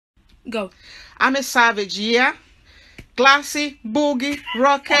Go. I'm a savage, yeah? Classy, boogie,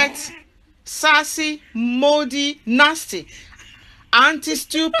 rocket, sassy, moody, nasty.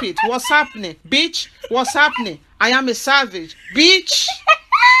 Anti-stupid. What's happening? Bitch, what's happening? I am a savage. Bitch.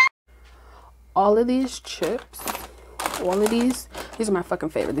 All of these chips, all of these are my fucking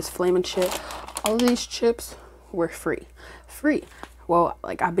favorite. This flaming chip, all of these chips were free. Well,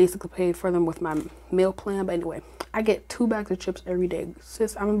 like, I basically paid for them with my meal plan, but anyway, I get 2 bags of chips every day.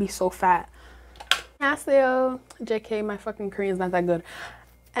 Sis, I'm gonna be so fat. Aseo, JK, my fucking Korean's not that good.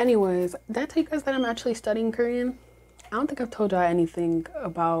 Anyways, did I tell you guys that I'm actually studying Korean? I don't think I've told y'all anything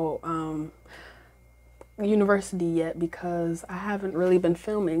about university yet because I haven't really been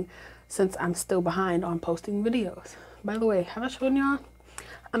filming since I'm still behind on posting videos. By the way, have I shown y'all?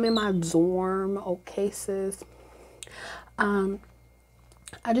 I'm in my dorm, okay sis.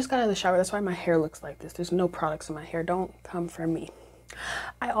 I just got out of the shower, that's why my hair looks like this. There's no products in my hair, don't come for me.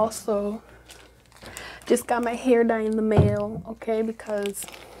 I also just got my hair dye in the mail, okay, because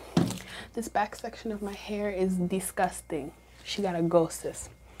this back section of my hair is disgusting. She gotta go, sis.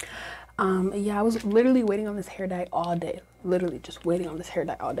 Yeah, I was literally waiting on this hair dye all day. Literally just waiting on this hair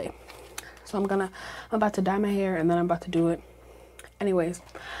dye all day. So I'm about to dye my hair and then I'm about to do it. Anyways,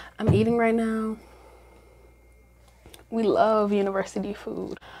 I'm eating right now. We love university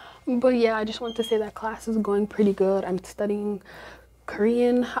food. But yeah, I just want to say that class is going pretty good. I'm studying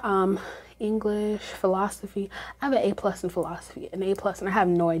Korean, English, philosophy. I have an A+ in philosophy, an A+, and I have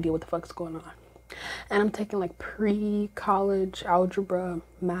no idea what the fuck's going on. And I'm taking like pre-college algebra,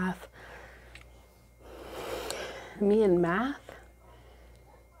 math. Me and math,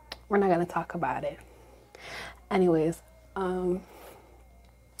 we're not gonna talk about it. Anyways, I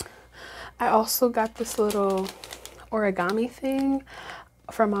also got this little origami thing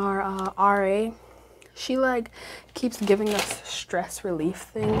from our RA. She like keeps giving us stress relief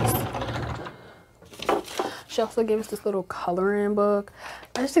things. She also gave us this little coloring book.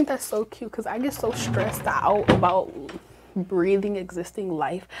 I just think that's so cute because I get so stressed out about breathing, existing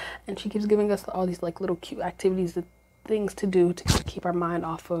life, and she keeps giving us all these like little cute activities, things to do to keep our mind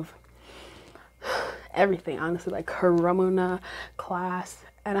off of everything, honestly, like her Ramuna class.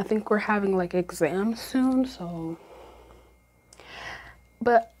 And I think we're having like exams soon, so.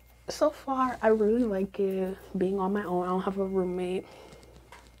 But so far, I really like it being on my own. I don't have a roommate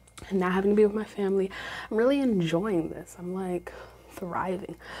and not having to be with my family. I'm really enjoying this. I'm like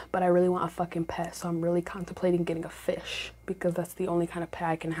thriving, but I really want a fucking pet. So I'm really contemplating getting a fish because that's the only kind of pet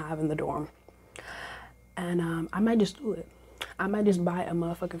I can have in the dorm. And I might just do it. I might just buy a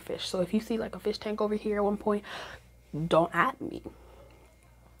motherfucking fish. So if you see like a fish tank over here at one point, don't at me.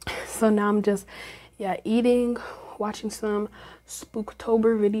 So now I'm just, yeah, eating, watching some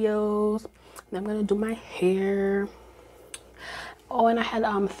Spooktober videos. And I'm gonna do my hair. Oh, and I had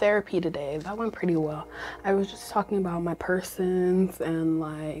therapy today. That went pretty well. I was just talking about my persons and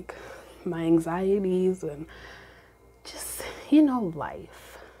like my anxieties and just, you know,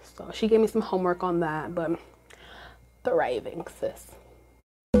 life. So she gave me some homework on that, but thriving, sis.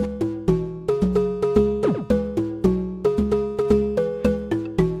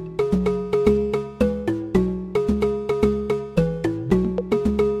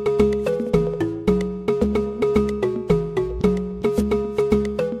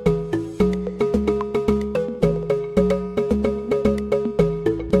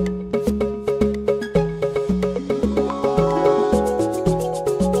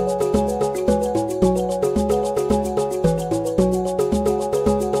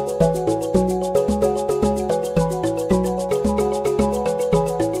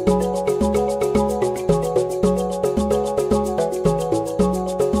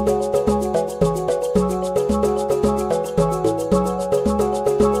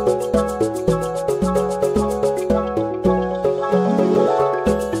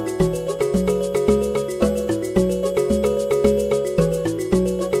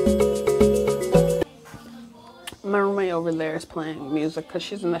 My roommate over there is playing music because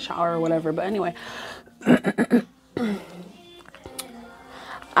she's in the shower or whatever. But anyway,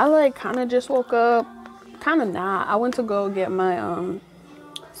 I like kind of just woke up, kind of not. I went to go get my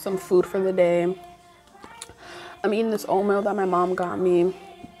some food for the day. I'm eating this oatmeal that my mom got me,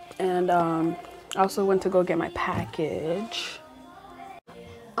 and I also went to go get my package.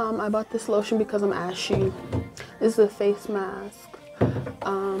 I bought this lotion because I'm ashy. This is a face mask,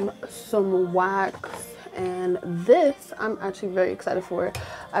 some wax, and this I'm actually very excited for it.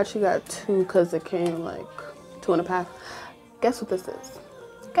 I actually got 2 because it came like 2 in a pack. Guess what this is?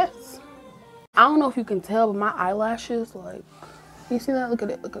 Guess. I don't know if you can tell, but my eyelashes, like, you see that? Look at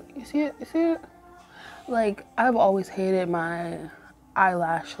it. Look at it. You see it? You see it? Like, I've always hated my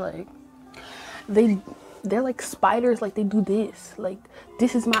eyelash. Like they're like spiders. Like they do this. Like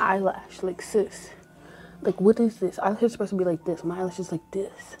this is my eyelash. Like sis, like what is this? Eyelash is supposed to be like this. My eyelash is like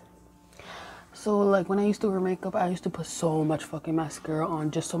this. So like when I used to wear makeup, I used to put so much fucking mascara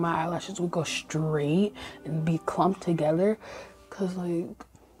on just so my eyelashes would go straight and be clumped together. Cause like,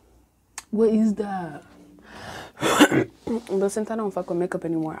 what is that? But since I don't fuck with makeup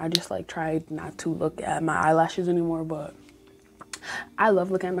anymore, I just like tried not to look at my eyelashes anymore. But I love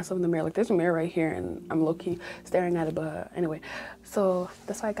looking at myself in the mirror. Like there's a mirror right here and I'm low-key staring at it. But anyway, so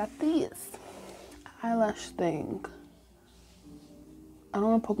that's why I got this eyelash thing. I don't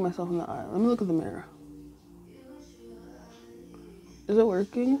want to poke myself in the eye. Let me look at the mirror. Is it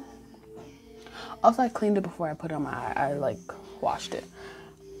working? Also, I cleaned it before I put it on my eye. I like washed it.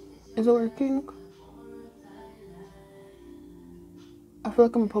 Is it working? I feel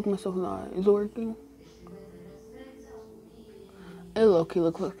like I'm gonna poke myself in the eye. Is it working? It low-key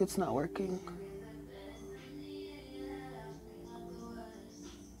looks like it's not working.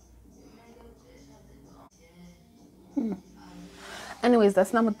 Anyways,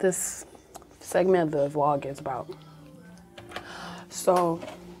 that's not what this segment of the vlog is about. So,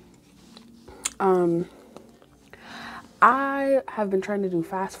 I have been trying to do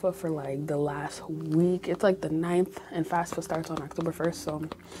FastFood for like the last week. It's like the 9th and FastFood starts on October 1st. So,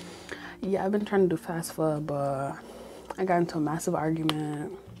 yeah, I've been trying to do FastFood, but I got into a massive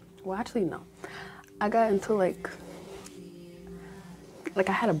argument. Well, actually, no. I got into like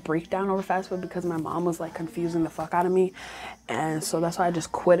I had a breakdown over FastFood because my mom was like confusing the fuck out of me. And so that's why I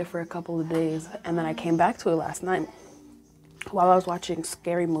just quit it for a couple of days. And then I came back to it last night while I was watching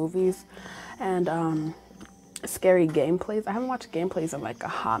scary movies and scary gameplays. I haven't watched gameplays in like a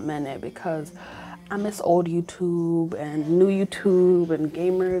hot minute because I miss old YouTube and new YouTube and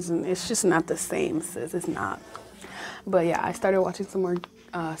gamers, and it's just not the same, sis. It's not. But yeah, I started watching some more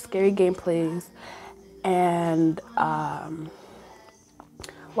scary gameplays, and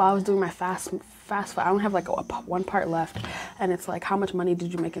while I was doing my fast food, I only have like one part left, and it's like, how much money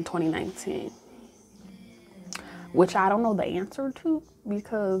did you make in 2019? Which I don't know the answer to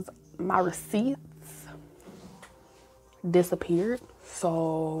because my receipts disappeared.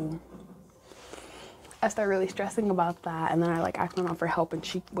 So I started really stressing about that, and then I like asked my mom for help, and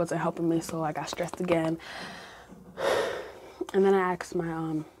she wasn't helping me, so I got stressed again. And then I asked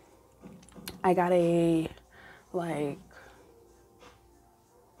my I got a like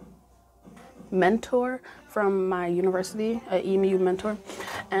mentor from my university, an EMU mentor,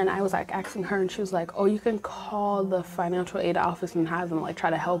 and I was like asking her, and she was like, oh, you can call the financial aid office and have them like try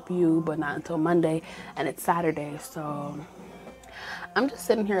to help you, but not until Monday, and it's Saturday. So I'm just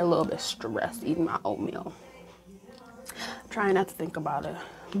sitting here a little bit stressed eating my oatmeal, trying not to think about it.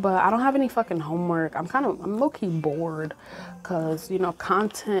 But I don't have any fucking homework. I'm low-key bored because, you know,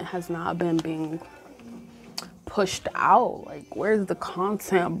 content has not been being pushed out. Like, where's the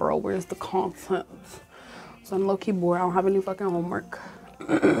content, bro? Where's the content? So I'm low-key bored. I don't have any fucking homework.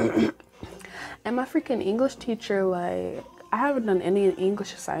 And my freaking English teacher, like, I haven't done any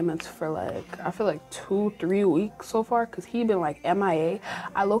English assignments for like, I feel like 2-3 weeks so far, because he been like MIA.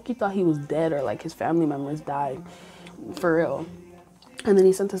 I low-key thought he was dead or like his family members died. For real. And then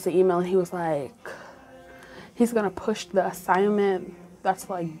he sent us an email and he was like, he's gonna push the assignment that's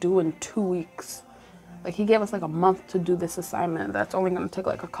like due in 2 weeks. Like, he gave us like a month to do this assignment that's only gonna take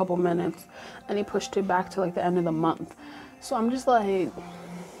like a couple minutes, and he pushed it back to like the end of the month. So I'm just like,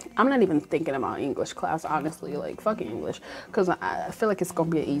 I'm not even thinking about English class, honestly. Like, fucking English, because I feel like it's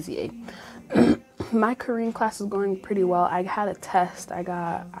gonna be an easy A. My Korean class is going pretty well. I had a test. I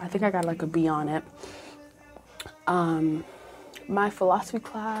think I got like a B on it. My philosophy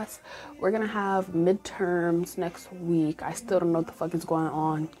class, we're gonna have midterms next week. I still don't know what the fuck is going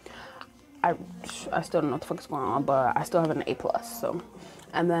on. I still don't know what the fuck is going on, but I still have an A+. So,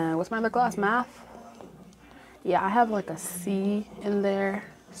 and then what's my other class? Math. Yeah, I have like a C in there.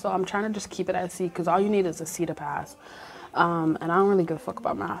 So I'm trying to just keep it at a C, because all you need is a C to pass. And I don't really give a fuck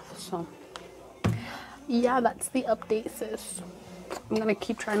about math. So yeah, that's the update, sis. I'm gonna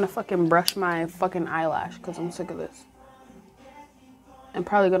keep trying to fucking brush my fucking eyelash because I'm sick of this. I'm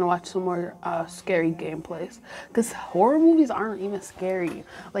probably gonna watch some more scary gameplays, because horror movies aren't even scary.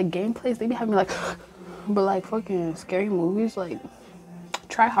 Like, gameplays, they be having me like, but like fucking scary movies, like,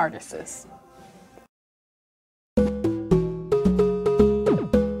 try harder, sis.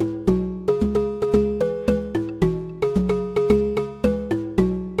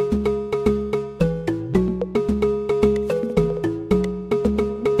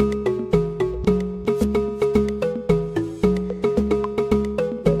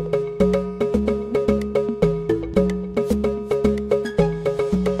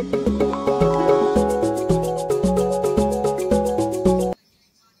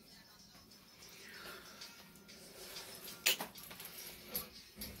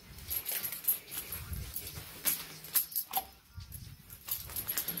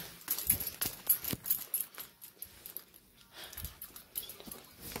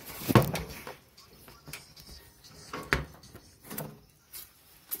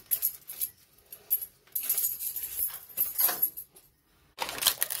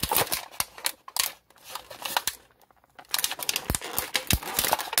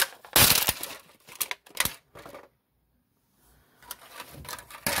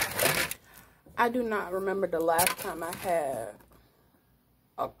 I do not remember the last time I had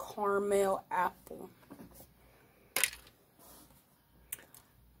a caramel apple.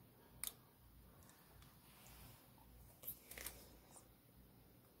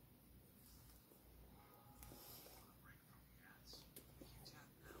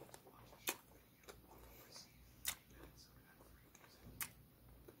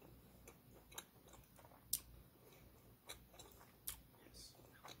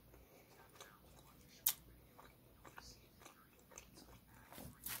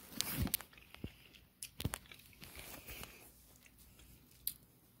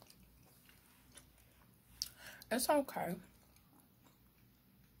 It's okay.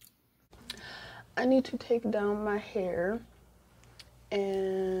 I need to take down my hair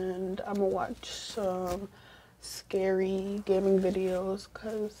and I'm gonna watch some scary gaming videos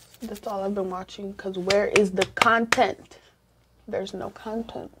because that's all I've been watching, because where is the content? There's no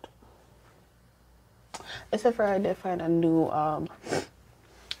content. Except for I did find a new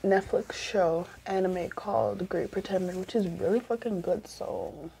Netflix show, anime, called Great Pretender, which is really fucking good,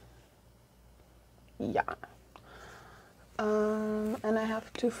 so yeah. And I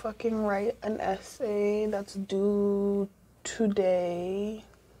have to fucking write an essay that's due today.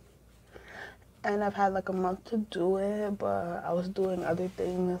 And I've had like a month to do it, but I was doing other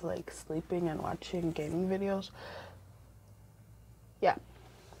things like sleeping and watching gaming videos. Yeah.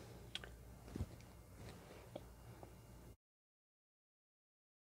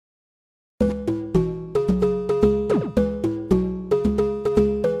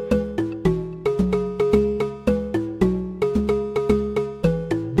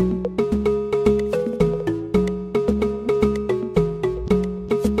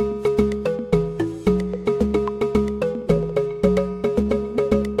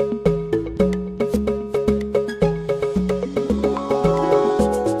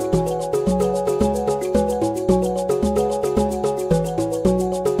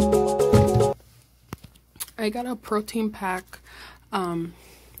 I got a protein pack, and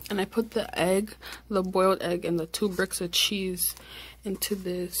I put the boiled egg, and the 2 bricks of cheese into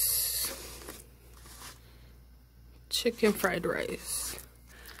this chicken fried rice.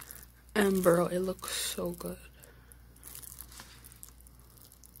 And bro, it looks so good.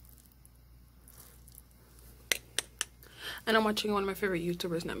 And I'm watching one of my favorite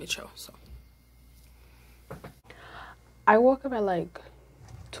YouTubers, Nami Cho, so. I woke up at like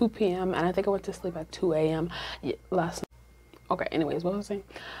 2 p.m. and I think I went to sleep at 2 a.m. last night. Okay, anyways, what was I saying?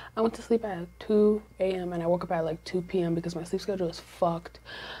 I went to sleep at 2 a.m. and I woke up at like 2 p.m. because my sleep schedule is fucked.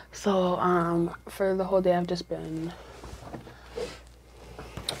 So, for the whole day, I've just been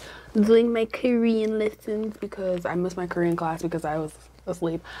doing my Korean lessons because I missed my Korean class because I was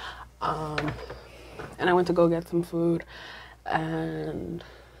asleep. And I went to go get some food, and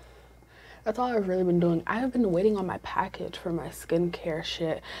that's all I've really been doing. I have been waiting on my package for my skincare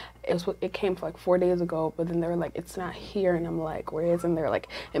shit. It came like 4 days ago, but then they were like, it's not here, and I'm like, where is it? And they're like,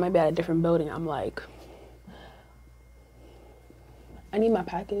 it might be at a different building. I'm like, I need my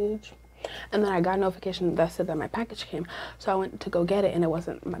package. And then I got a notification that said that my package came, so I went to go get it, and it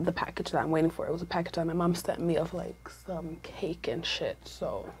wasn't the package that I'm waiting for. It was a package that my mom sent me of like some cake and shit.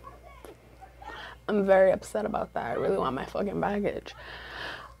 So I'm very upset about that. I really want my fucking package.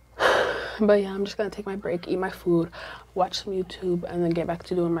 But yeah, I'm just gonna take my break, eat my food, watch some YouTube, and then get back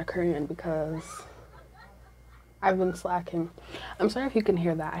to doing my Korean because I've been slacking. I'm sorry if you can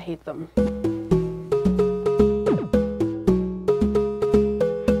hear that. I hate them.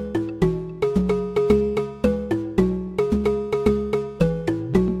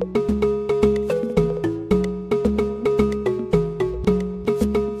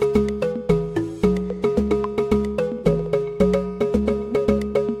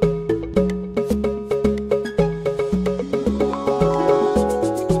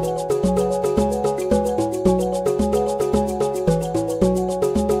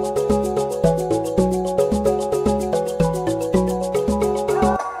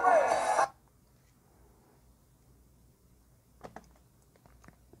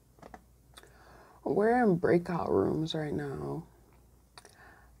 We're in breakout rooms right now.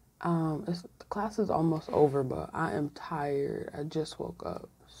 The class is almost over, but I am tired. I just woke up,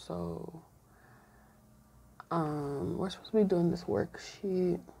 so we're supposed to be doing this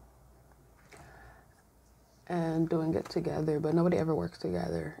worksheet and doing it together, but nobody ever works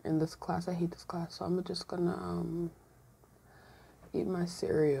together in this class. I hate this class, so I'm just gonna eat my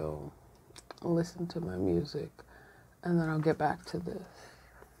cereal, listen to my music, and then I'll get back to this.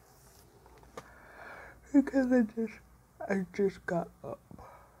 Because I just got up.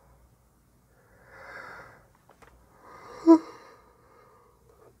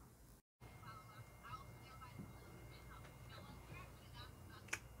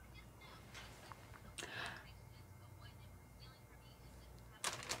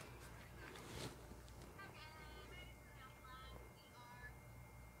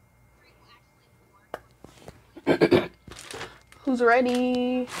 Who's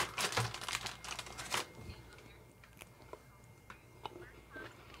ready?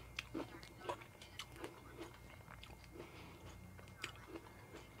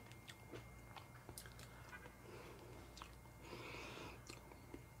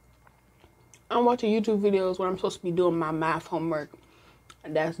 I'm watching YouTube videos when I'm supposed to be doing my math homework.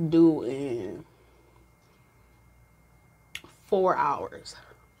 That's due in 4 hours.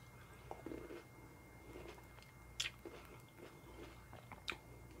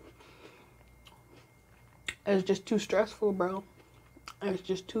 It's just too stressful, bro. It's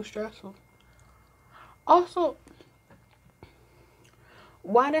just too stressful. Also,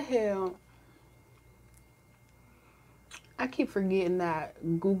 why the hell? I keep forgetting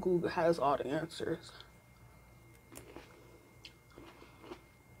that Google has all the answers.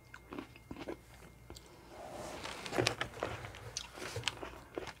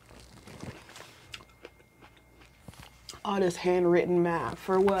 All this handwritten math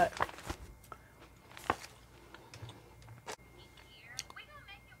for what?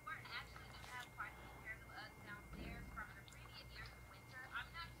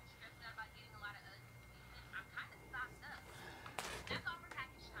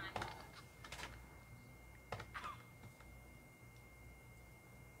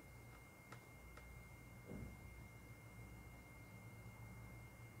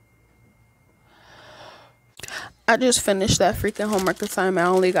 I just finished that freaking homework assignment. I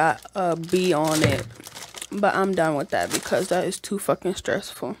only got a B on it. But I'm done with that because that is too fucking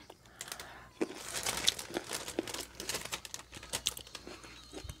stressful.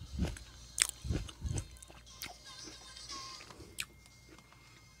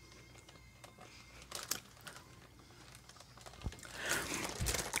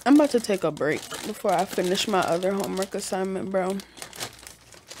 I'm about to take a break before I finish my other homework assignment, bro.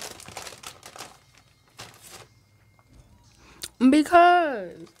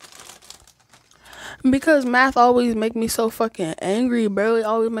 Because math always make me so fucking angry, bro. It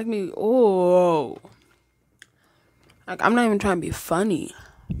always make me, oh. Like, I'm not even trying to be funny.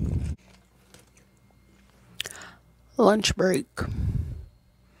 Lunch break.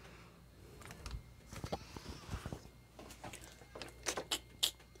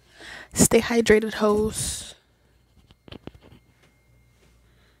 Stay hydrated, hoes.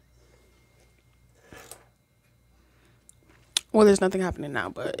 Well, there's nothing happening now,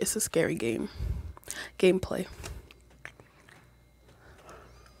 but it's a scary game. Gameplay.